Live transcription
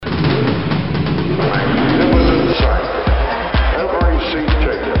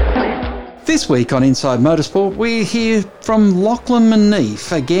This week on Inside Motorsport, we hear from Lachlan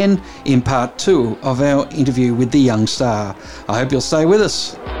Mannief again in part 2 of our interview with the young star. I hope you'll stay with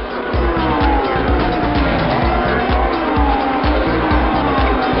us.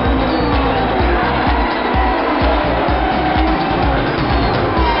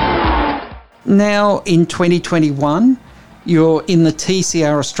 Now in 2021, you're in the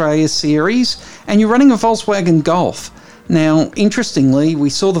TCR Australia Series and you're running a Volkswagen Golf. Now, interestingly, we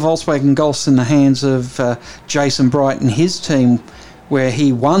saw the Volkswagen Golfs in the hands of Jason Bright and his team, where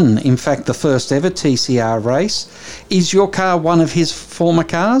he won, in fact, the first ever TCR race. Is your car one of his former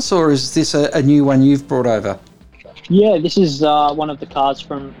cars, or is this a new one you've brought over? Yeah, this is one of the cars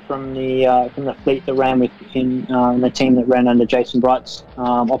from the fleet that ran in the team that ran under Jason Bright's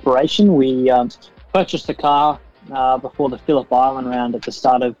operation. We purchased the car before the Phillip Island round at the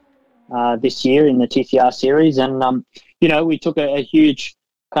start of this year in the TCR series, and we took a huge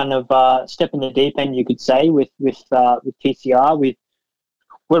kind of step in the deep end, you could say, with TCR.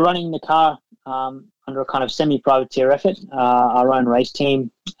 We're running the car under a kind of semi-privateer effort, our own race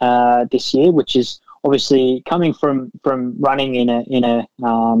team this year, which is obviously coming from running in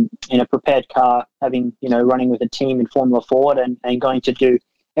a prepared car, having running with a team in Formula Ford, and going to do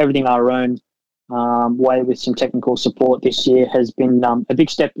everything our own way with some technical support this year has been a big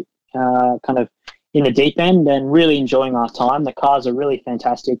step kind of in the deep end, and really enjoying our time. The cars are really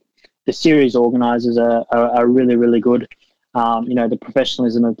fantastic. The series organisers are really, really good. The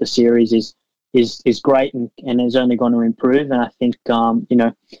professionalism of the series is great and is only going to improve. And I think,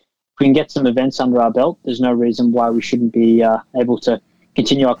 if we can get some events under our belt, there's no reason why we shouldn't be able to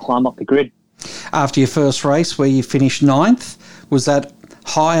continue our climb up the grid. After your first race where you finished 9th, was that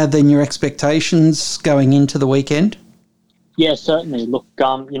higher than your expectations going into the weekend? Yeah, certainly. Look,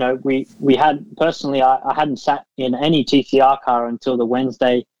 we had personally, I hadn't sat in any TCR car until the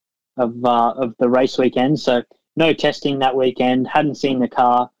Wednesday of the race weekend. So no testing that weekend. Hadn't seen the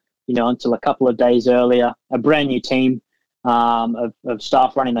car, until a couple of days earlier. A brand new team of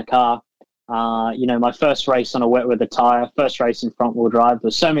staff running the car. My first race on a wet weather tyre, first race in front wheel drive.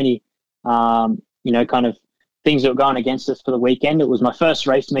 There's so many, kind of things that were going against us for the weekend. It was my first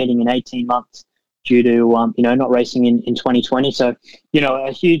race meeting in 18 months. Due to not racing in 2020, so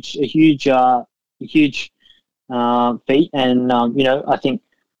a huge feat, and I think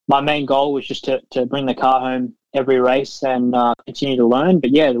my main goal was just to bring the car home every race and continue to learn. But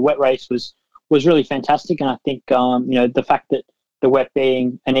yeah, the wet race was really fantastic, and I think the fact that the wet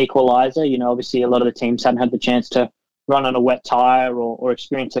being an equaliser, obviously a lot of the teams hadn't had the chance to run on a wet tyre or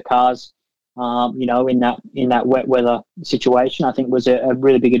experience the cars, in that wet weather situation, I think was a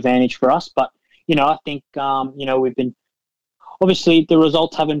really big advantage for us. But I think, we've been, obviously the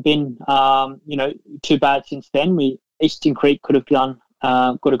results haven't been, too bad since then. Eastern Creek could have gone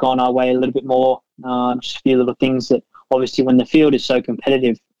our way a little bit more, just a few little things that obviously when the field is so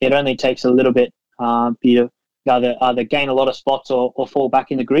competitive, it only takes a little bit for you to either gain a lot of spots or fall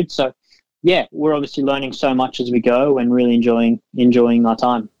back in the grid. So yeah, we're obviously learning so much as we go and really enjoying our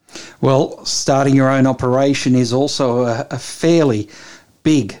time. Well, starting your own operation is also a fairly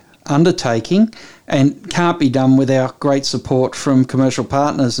big undertaking and can't be done without great support from commercial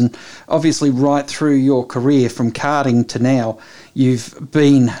partners. And obviously right through your career from karting to now, you've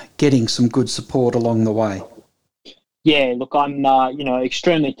been getting some good support along the way. Yeah, look, I'm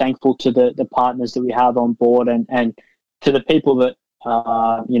extremely thankful to the partners that we have on board and to the people that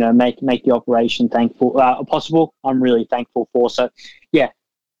make the operation possible. I'm really thankful for. So yeah,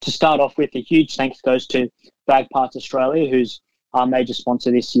 to start off with, a huge thanks goes to Bag Parts Australia, who's our major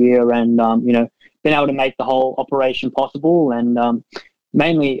sponsor this year, and been able to make the whole operation possible, and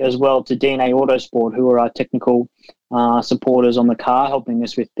mainly as well to DNA Autosport, who are our technical supporters on the car, helping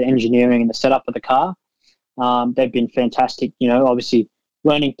us with the engineering and the setup of the car. They've been fantastic, obviously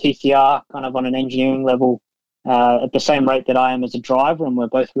learning TCR kind of on an engineering level at the same rate that I am as a driver, and we're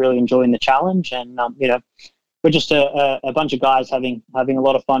both really enjoying the challenge. And we're just a bunch of guys having a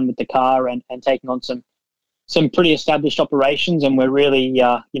lot of fun with the car and taking on some pretty established operations, and we're really,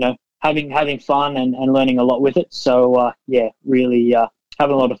 having fun and learning a lot with it. So, really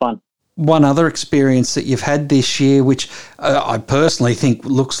having a lot of fun. One other experience that you've had this year, which I personally think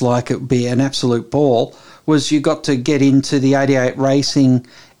looks like it would be an absolute ball, was you got to get into the 88 Racing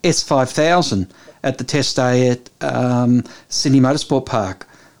S5000 at the test day at Sydney Motorsport Park.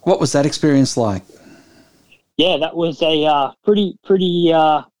 What was that experience like? Yeah, that was a pretty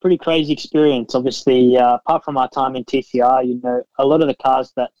crazy experience. Obviously, apart from our time in TCR, a lot of the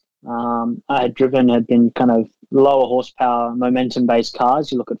cars that I had driven had been kind of lower horsepower, momentum-based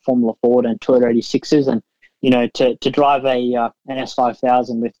cars. You look at Formula Ford and Toyota 86s, and to drive an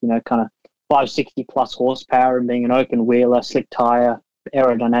S5000 with kind of 560 plus horsepower and being an open wheeler, slick tyre,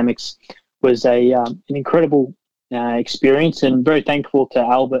 aerodynamics was an incredible experience, and very thankful to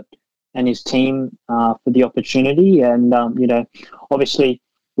Albert and his team for the opportunity. And obviously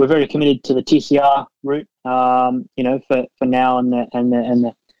we're very committed to the TCR route, for now and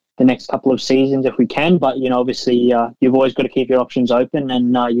the next couple of seasons if we can. But obviously you've always got to keep your options open.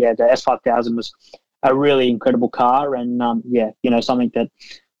 And the S5000 was a really incredible car, and something that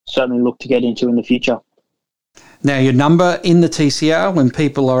certainly look to get into in the future. Now, your number in the TCR, when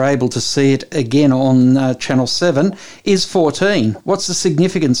people are able to see it again on Channel 7, is 14. What's the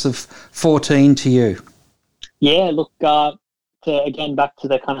significance of 14 to you? Yeah, look, back to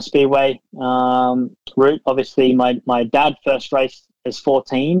the kind of speedway route. Obviously, my dad first raced as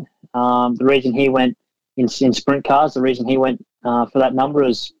 14. The reason he went in sprint cars, the reason he went for that number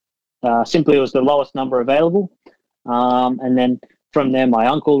is simply it was the lowest number available. And then from there, my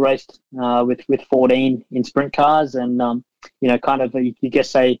uncle raced with 14 in sprint cars, and you guess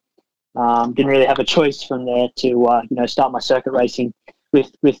say didn't really have a choice from there to start my circuit racing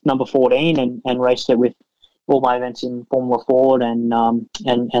with number 14 and raced it with all my events in Formula Ford and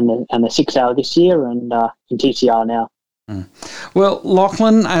the 6 hour this year and in TCR now. Well,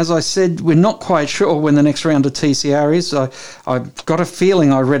 Lachlan, as I said, we're not quite sure when the next round of TCR is. I've got a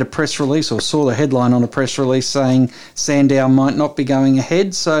feeling I read a press release or saw the headline on a press release saying Sandown might not be going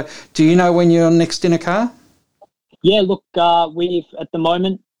ahead. So do you know when you're next in a car? Yeah, look, we've at the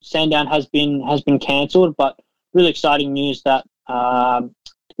moment, Sandown has been cancelled, but really exciting news that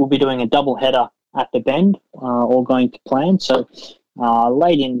we'll be doing a double header at the Bend, all going to plan. So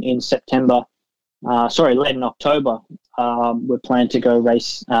late in October, we're planning to go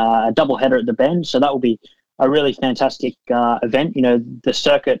race a double header at the Bend. So that will be a really fantastic event. The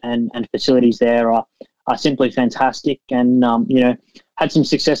circuit and facilities there are simply fantastic, and had some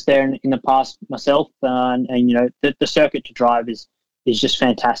success there in the past myself. And the circuit to drive is just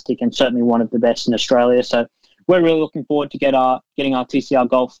fantastic, and certainly one of the best in Australia. So we're really looking forward to getting our TCR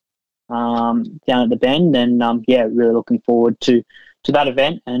Golf down at the Bend, and really looking forward to that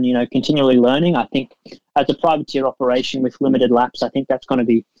event, and continually learning. I think as a privateer operation with limited laps, I think that's going to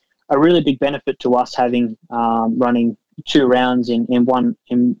be a really big benefit to us, having running 2 rounds in one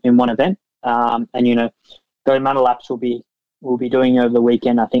event, and the amount of laps we'll be doing over the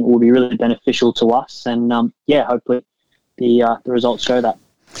weekend, I think will be really beneficial to us, and hopefully the results show that.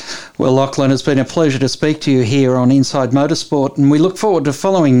 Well, Lachlan, it's been a pleasure to speak to you here on Inside Motorsport, and we look forward to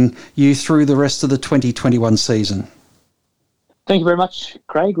following you through the rest of the 2021 season. Thank you very much,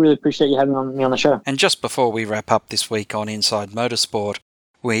 Craig. Really appreciate you having me on the show. And just before we wrap up this week on Inside Motorsport,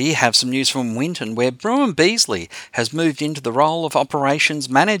 we have some news from Winton, where Bruin Beasley has moved into the role of operations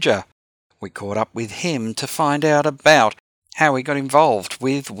manager. We caught up with him to find out about how he got involved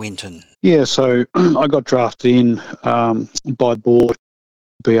with Winton. Yeah, so I got drafted in by the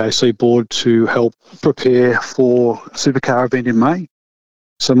BAC board to help prepare for Supercar event in May.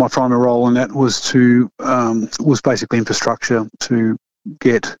 So my primary role in that was basically infrastructure to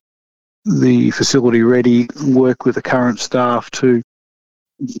get the facility ready, work with the current staff to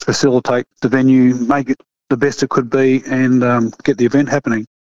facilitate the venue, make it the best it could be, and get the event happening.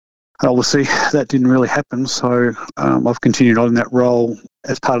 Obviously, that didn't really happen, so I've continued on in that role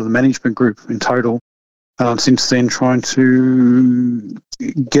as part of the management group in total. Since then, trying to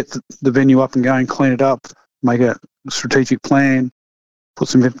get the venue up and going, clean it up, make a strategic plan, put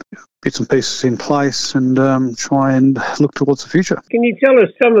some bits and pieces in place, and try and look towards the future. Can you tell us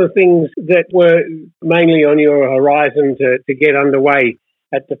some of the things that were mainly on your horizon to get underway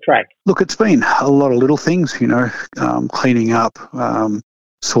at the track? Look, it's been a lot of little things, cleaning up,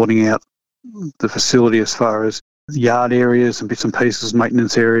 sorting out the facility as far as yard areas and bits and pieces,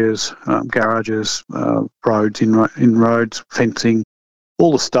 maintenance areas, garages, roads, in roads, fencing,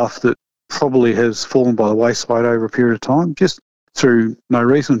 all the stuff that probably has fallen by the wayside over a period of time, just through no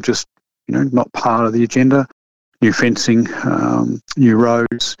reason, just, not part of the agenda. New fencing, new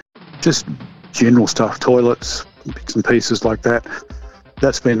roads, just general stuff, toilets, bits and pieces like that.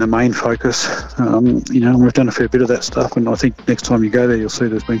 That's been the main focus. We've done a fair bit of that stuff, and I think next time you go there, you'll see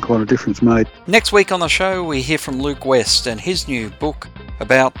there's been quite a difference made. Next week on the show, we hear from Luke West and his new book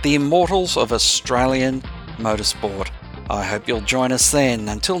about the immortals of Australian motorsport. I hope you'll join us then.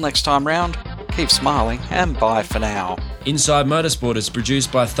 Until next time round, keep smiling and bye for now. Inside Motorsport is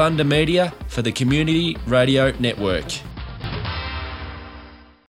produced by Thunder Media for the Community Radio Network.